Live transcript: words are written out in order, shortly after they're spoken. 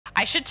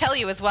I should tell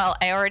you as well,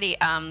 I already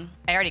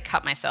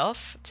cut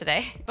myself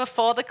today.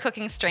 Before the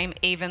cooking stream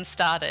even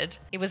started,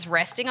 it was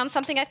resting on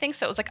something, I think,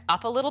 so it was like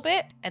up a little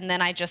bit, and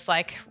then I just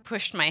like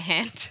pushed my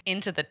hand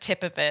into the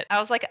tip of it. I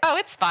was like, oh,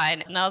 it's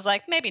fine. And I was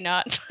like, maybe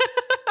not.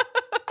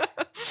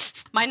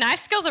 My knife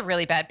skills are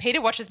really bad.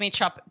 Peter watches me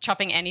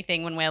chopping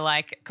anything when we're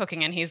like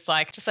cooking, and he's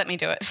like, just let me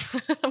do it.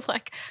 I'm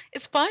like,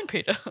 it's fine,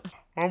 Peter.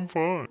 I'm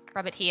fine.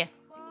 Rub it here.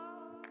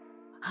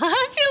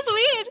 It feels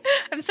weird.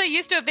 I'm so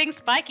used to it being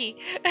spiky.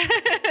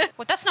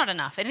 Well, that's not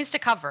enough. It needs to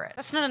cover it.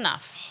 That's not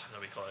enough. Oh,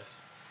 that'll be close.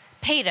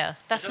 Peter,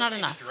 that's not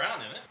enough. To drown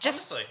in it.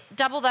 Just honestly.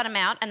 double that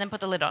amount and then put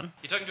the lid on.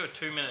 You're talking to a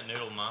 2-minute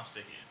noodle master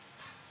here.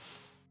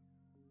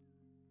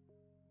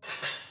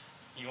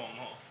 You want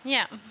more?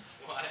 Yeah.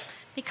 Why?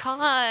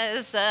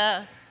 Because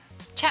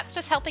chat's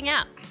just helping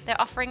out. They're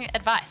offering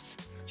advice.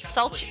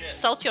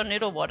 Salt your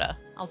noodle water.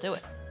 I'll do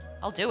it.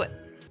 I'll do it.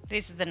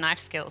 These are the knife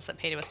skills that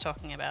Peter was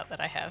talking about that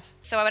I have.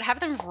 So I would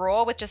have them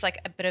raw with just like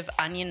a bit of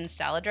onion and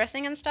salad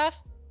dressing and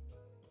stuff.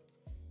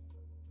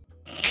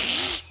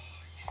 It's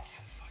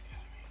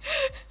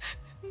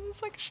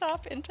like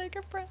sharp intake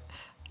of breath.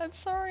 I'm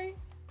sorry.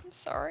 I'm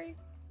sorry.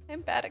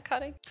 I'm bad at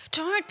cutting.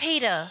 Don't,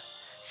 Peter.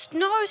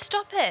 No,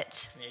 stop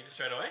it. Can you eat it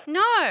straight away?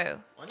 No.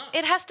 Why not?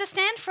 It has to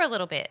stand for a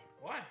little bit.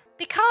 Why?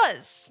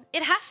 Because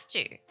it has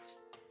to.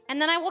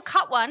 And then I will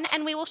cut one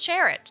and we will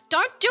share it.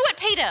 Don't do it,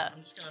 Peter.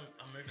 I'm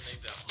moving these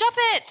out. Stop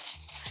it.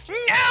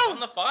 No. On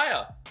the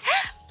fire.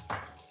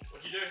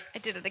 What'd you do? I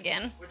did it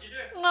again. What'd you do?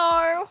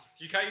 No.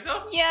 Did you cut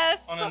yourself?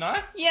 Yes. On a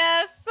knife?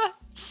 Yes. The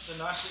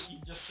knife that you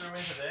just threw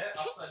into there,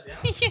 upside down?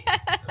 Yeah.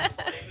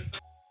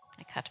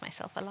 I cut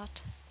myself a lot.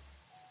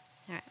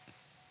 Alright.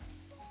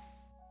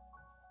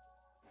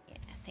 Yeah,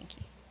 thank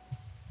you.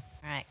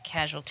 Alright,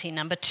 casualty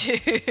number 2.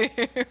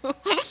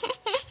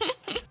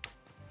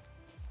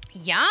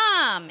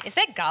 Yum! Is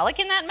there garlic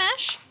in that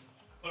mash?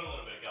 Put a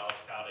little bit of garlic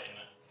powder in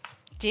it.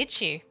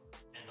 Did you?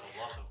 And a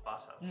lot of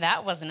butter.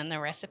 That wasn't in the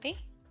recipe.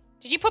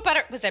 Did you put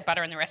butter? Was there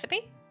butter in the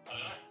recipe? I don't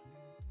know.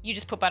 You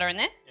just put butter in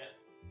there? Yeah.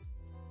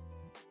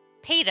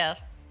 Peter.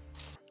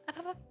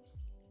 Up.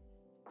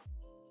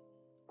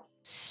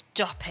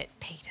 Stop it,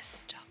 Peter,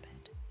 stop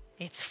it.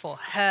 It's for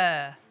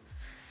her.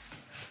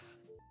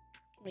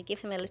 Can we give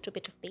him a little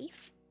bit of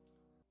beef?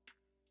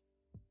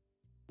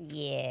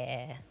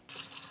 Yeah. You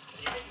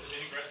make the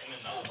vinaigrette in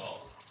another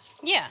bowl.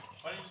 Yeah.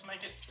 Why don't you just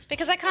make it?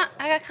 Because I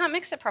can't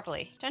mix it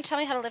properly. Don't tell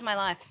me how to live my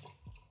life.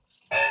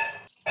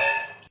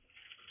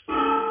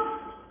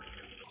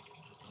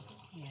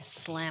 Yeah,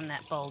 slam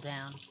that bowl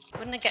down.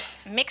 Wouldn't it get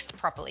mixed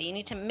properly? You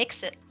need to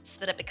mix it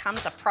so that it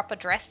becomes a proper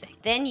dressing.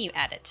 Then you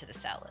add it to the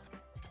salad.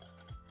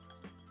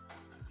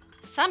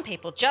 Some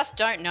people just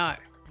don't know.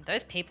 And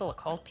those people are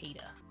called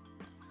Peter.